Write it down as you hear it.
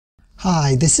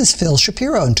Hi, this is Phil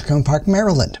Shapiro in Tacoma Park,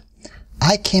 Maryland.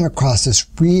 I came across this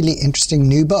really interesting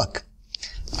new book,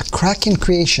 A Crack in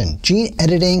Creation, Gene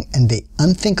Editing and the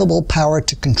Unthinkable Power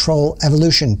to Control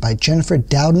Evolution by Jennifer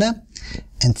Doudna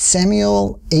and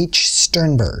Samuel H.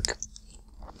 Sternberg.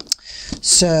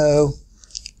 So,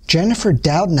 Jennifer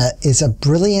Doudna is a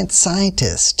brilliant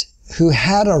scientist who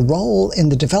had a role in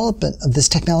the development of this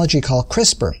technology called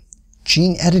CRISPR,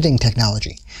 gene editing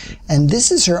technology. And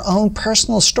this is her own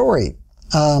personal story,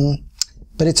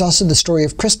 but it's also the story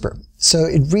of CRISPR. So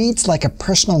it reads like a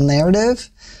personal narrative,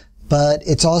 but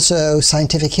it's also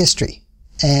scientific history,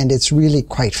 and it's really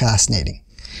quite fascinating.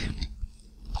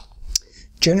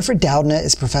 Jennifer Doudna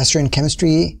is professor in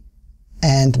chemistry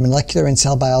and molecular and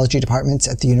cell biology departments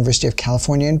at the University of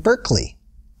California in Berkeley.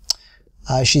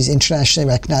 She's internationally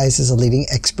recognized as a leading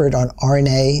expert on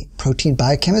RNA protein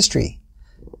biochemistry,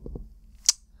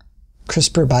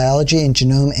 CRISPR biology, and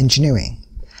genome engineering.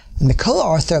 And the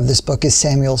co-author of this book is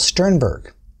Samuel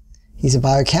Sternberg. He's a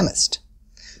biochemist.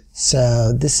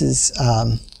 So this is,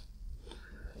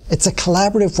 it's a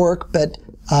collaborative work, but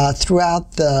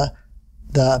throughout the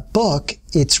book,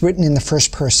 it's written in the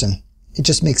first person. It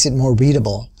just makes it more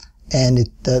readable. And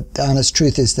the honest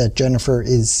truth is that Jennifer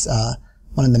is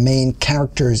one of the main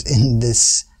characters in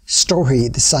this story,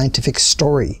 the scientific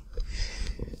story.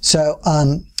 So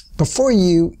before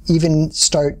you even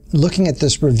start looking at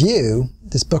this review,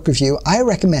 this book review, I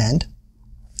recommend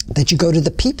that you go to the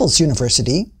People's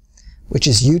University, which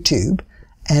is YouTube,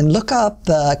 and look up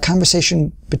the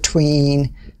conversation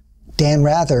between Dan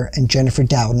Rather and Jennifer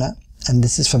Doudna. And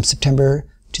this is from September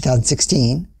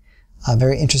 2016, a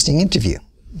very interesting interview.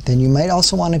 Then you might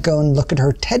also want to go and look at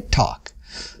her TED Talk.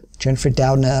 Jennifer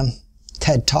Doudna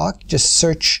TED Talk. Just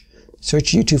search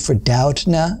YouTube for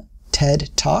Doudna TED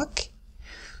Talk.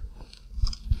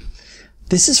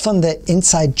 This is from the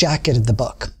inside jacket of the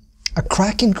book. A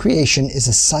Crack in Creation is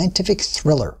a scientific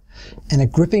thriller and a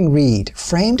gripping read,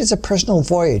 framed as a personal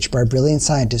voyage by a brilliant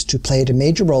scientist who played a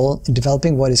major role in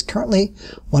developing what is currently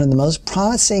one of the most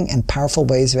promising and powerful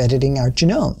ways of editing our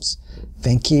genomes.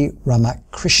 Venki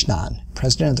Ramakrishnan,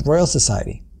 president of the Royal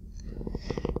Society.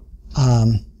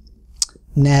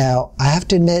 Now, I have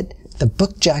to admit, the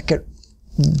book jacket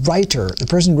writer, the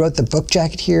person who wrote the book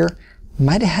jacket here,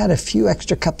 might have had a few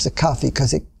extra cups of coffee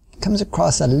because it comes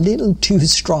across a little too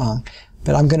strong,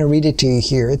 but I'm going to read it to you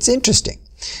here. It's interesting.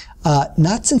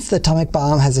 Not since the atomic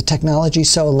bomb has a technology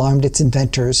so alarmed its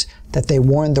inventors that they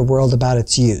warned the world about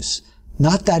its use.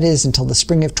 Not, that is, until the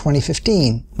spring of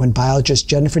 2015, when biologist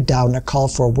Jennifer Doudna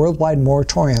called for a worldwide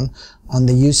moratorium on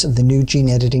the use of the new gene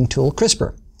editing tool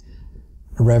CRISPR,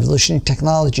 a revolutionary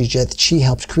technology that she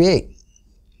helped create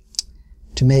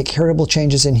to make heritable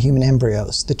changes in human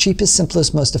embryos. The cheapest,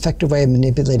 simplest, most effective way of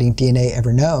manipulating DNA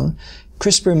ever known,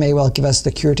 CRISPR may well give us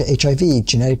the cure to HIV,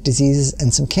 genetic diseases,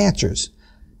 and some cancers,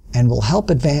 and will help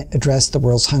address the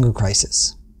world's hunger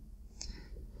crisis.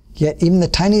 Yet even the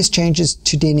tiniest changes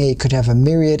to DNA could have a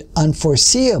myriad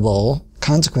unforeseeable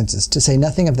consequences, to say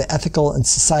nothing of the ethical and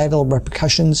societal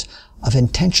repercussions of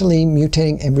intentionally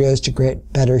mutating embryos to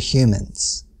create better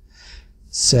humans.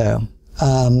 So,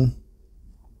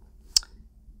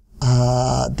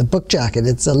 the book jacket,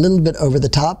 it's a little bit over the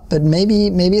top, but maybe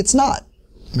it's not.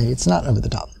 Maybe it's not over the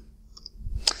top.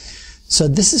 So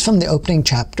this is from the opening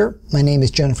chapter. My name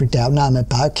is Jennifer Doudna. I'm a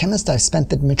biochemist. I've spent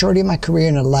the majority of my career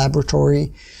in a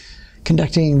laboratory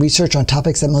conducting research on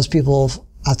topics that most people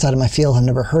outside of my field have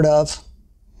never heard of.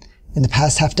 In the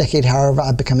past half-decade, however,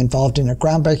 I've become involved in a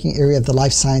groundbreaking area of the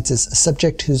life sciences, a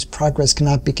subject whose progress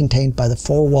cannot be contained by the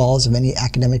four walls of any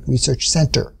academic research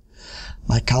center.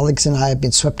 My colleagues and I have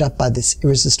been swept up by this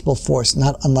irresistible force,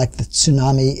 not unlike the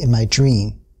tsunami in my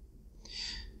dream.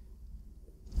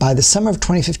 By the summer of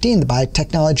 2015, the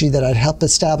biotechnology that I'd helped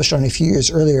establish only a few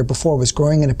years earlier before was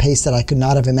growing at a pace that I could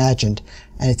not have imagined,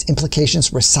 and its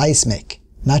implications were seismic,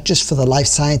 not just for the life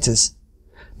sciences,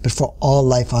 but for all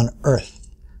life on Earth.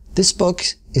 This book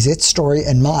is its story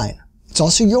and mine. It's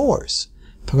also yours,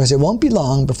 because it won't be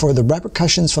long before the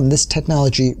repercussions from this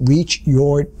technology reach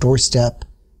your doorstep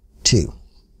too.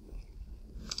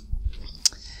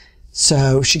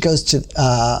 So she goes to,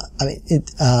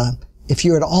 if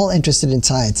you're at all interested in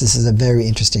science, this is a very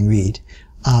interesting read.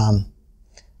 I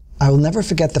will never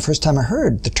forget the first time I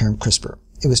heard the term CRISPR.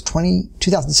 It was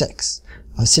 2006.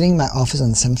 I was sitting in my office on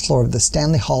the 7th floor of the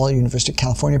Stanley Hall, University of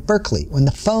California, Berkeley, when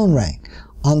the phone rang.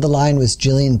 On the line was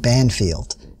Gillian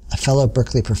Banfield, a fellow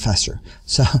Berkeley professor.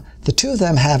 So the two of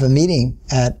them have a meeting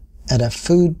at a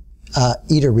food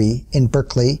eatery in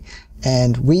Berkeley,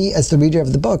 and we, as the reader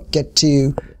of the book, get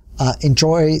to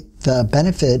enjoy the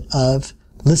benefit of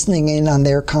listening in on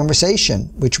their conversation,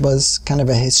 which was kind of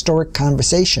a historic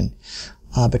conversation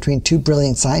between two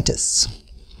brilliant scientists.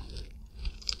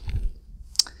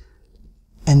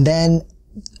 And then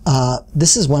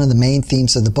this is one of the main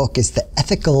themes of the book, is the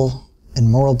ethical and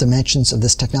moral dimensions of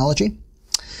this technology.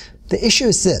 The issue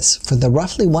is this: for the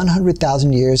roughly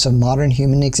 100,000 years of modern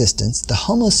human existence, the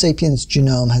Homo sapiens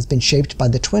genome has been shaped by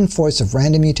the twin force of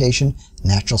random mutation and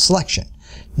natural selection.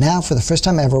 Now, for the first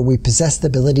time ever, we possess the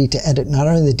ability to edit not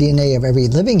only the DNA of every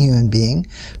living human being,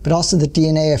 but also the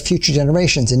DNA of future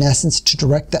generations, in essence, to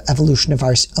direct the evolution of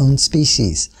our own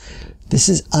species. This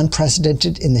is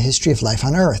unprecedented in the history of life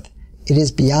on Earth. It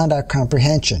is beyond our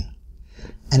comprehension.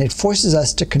 And it forces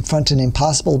us to confront an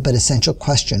impossible but essential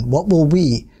question. What will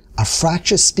we, a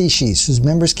fractious species whose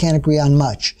members can't agree on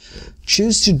much,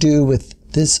 choose to do with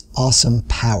this awesome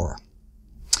power?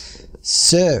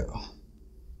 So,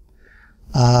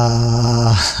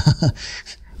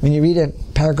 when you read a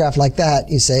paragraph like that,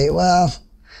 you say, well,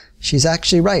 she's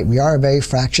actually right. We are a very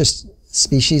fractious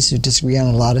species who disagree on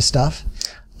a lot of stuff.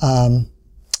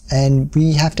 And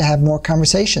we have to have more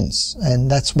conversations.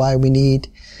 And that's why we need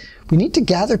to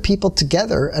gather people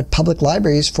together at public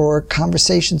libraries for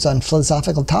conversations on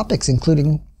philosophical topics,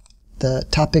 including the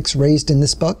topics raised in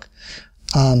this book.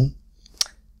 I'd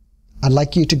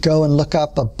like you to go and look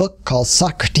up a book called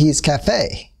Socrates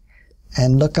Cafe,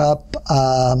 and look up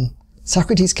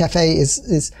Socrates Cafe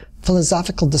is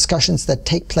philosophical discussions that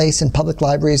take place in public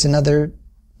libraries and other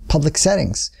public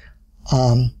settings.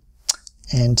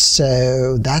 And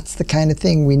so that's the kind of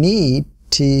thing we need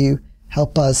to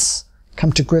help us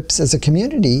come to grips as a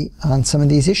community on some of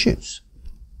these issues.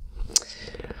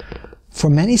 For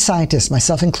many scientists,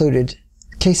 myself included,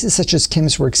 cases such as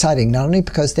Kim's were exciting, not only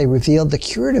because they revealed the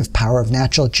curative power of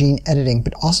natural gene editing,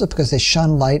 but also because they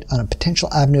shone light on a potential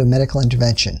avenue of medical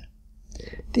intervention.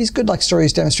 These good luck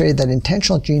stories demonstrated that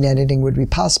intentional gene editing would be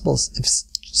possible if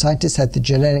scientists had the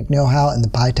genetic know-how and the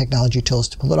biotechnology tools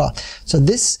to pull it off. So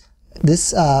this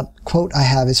quote I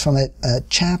have is from a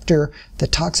chapter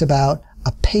that talks about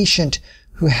a patient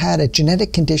who had a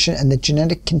genetic condition, and the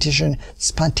genetic condition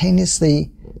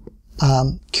spontaneously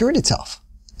cured itself.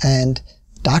 And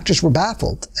doctors were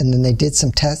baffled. And then they did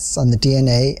some tests on the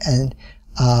DNA, and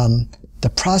the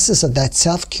process of that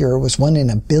self-cure was 1 in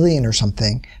a billion or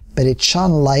something, but it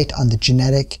shone light on the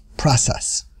genetic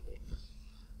process.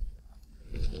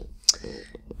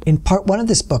 In part 1 of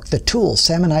this book, The Tool,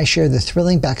 Sam and I share the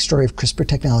thrilling backstory of CRISPR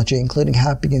technology, including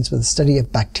how it begins with the study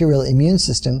of bacterial immune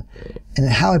system and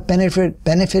how it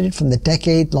benefited from the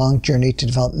decade-long journey to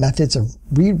develop methods of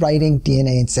rewriting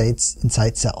DNA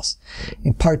inside cells.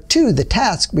 In part 2, The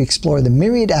Task, we explore the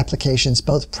myriad applications,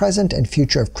 both present and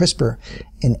future, of CRISPR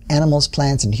in animals,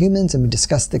 plants, and humans, and we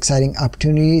discuss the exciting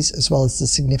opportunities as well as the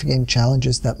significant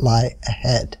challenges that lie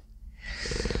ahead.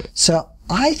 So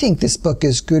I think this book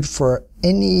is good for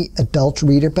any adult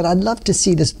reader, but I'd love to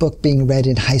see this book being read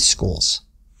in high schools.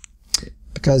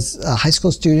 Because high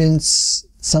school students,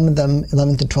 some of them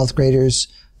 11th and 12th graders,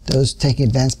 those taking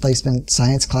advanced placement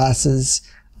science classes,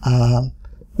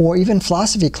 or even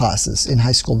philosophy classes in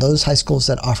high school, those high schools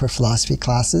that offer philosophy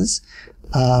classes,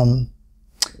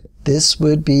 this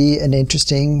would be an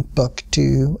interesting book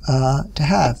to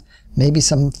have. Maybe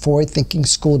some forward-thinking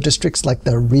school districts like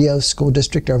the Rio School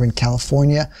District over in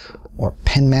California, or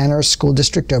Penn Manor School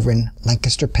District over in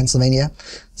Lancaster, Pennsylvania.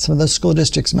 Some of those school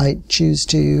districts might choose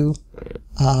to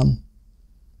a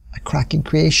cracking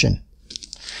creation.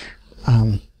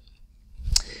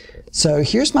 So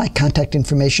here's my contact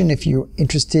information if you're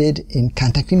interested in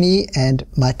contacting me and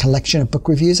my collection of book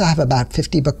reviews. I have about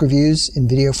 50 book reviews in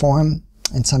video form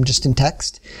and some just in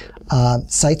text.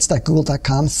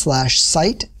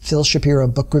 Sites.google.com/site, Phil Shapiro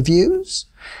Book Reviews.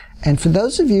 And for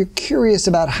those of you curious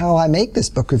about how I make this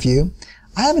book review,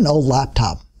 I have an old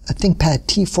laptop, a ThinkPad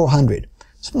T400.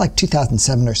 It's from like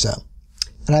 2007 or so.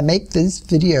 And I make this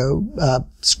video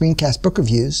screencast book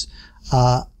reviews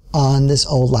on this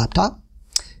old laptop.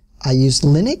 I use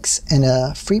Linux and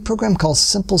a free program called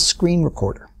Simple Screen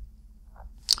Recorder.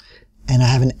 And I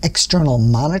have an external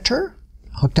monitor,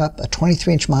 hooked up a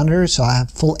 23-inch monitor, so I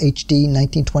have full HD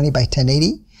 1920 by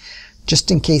 1080. Just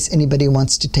in case anybody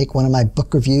wants to take one of my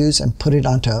book reviews and put it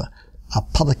onto a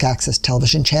public access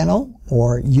television channel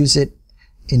or use it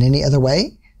in any other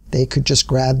way, they could just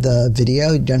grab the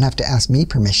video. You don't have to ask me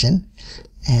permission.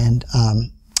 And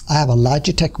I have a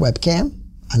Logitech webcam.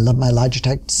 I love my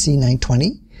Logitech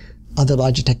C920. Other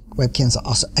Logitech webcams are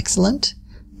also excellent.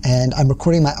 And I'm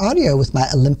recording my audio with my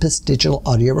Olympus digital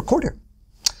audio recorder,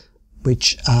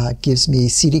 which gives me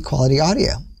CD quality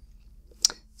audio.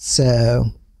 So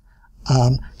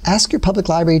ask your public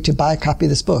library to buy a copy of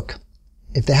this book.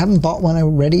 if they haven't bought one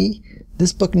already,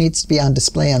 this book needs to be on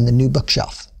display on the new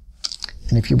bookshelf.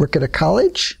 And if you work at a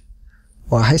college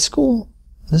or a high school,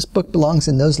 this book belongs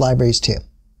in those libraries too.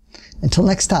 Until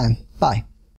next time, bye.